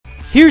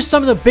Here's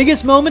some of the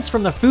biggest moments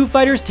from the Foo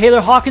Fighters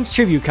Taylor Hawkins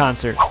tribute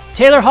concert.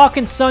 Taylor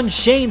Hawkins' son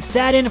Shane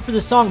sat in for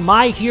the song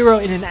My Hero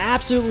in an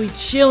absolutely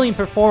chilling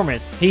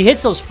performance. He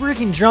hits those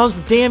freaking drums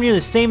with damn near the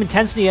same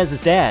intensity as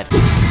his dad.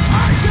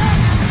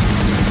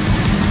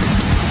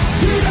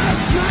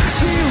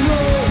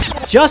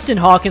 Justin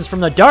Hawkins from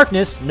The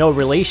Darkness, no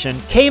relation,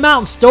 came out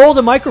and stole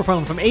the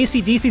microphone from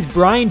AC/DC's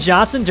Brian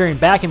Johnson during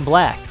Back in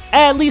Black.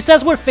 At least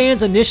that's what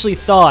fans initially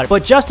thought,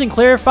 but Justin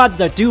clarified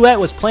that the duet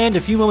was planned a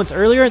few moments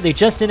earlier, they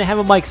just didn't have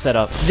a mic set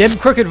up. Them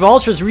Crooked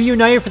Vultures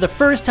reunited for the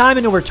first time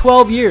in over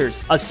 12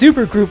 years. A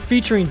supergroup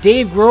featuring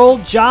Dave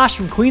Grohl, Josh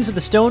from Queens of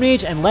the Stone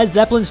Age, and Led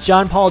Zeppelin's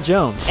John Paul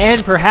Jones.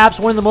 And perhaps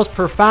one of the most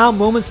profound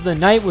moments of the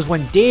night was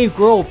when Dave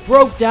Grohl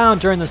broke down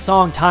during the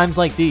song Times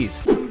Like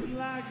These.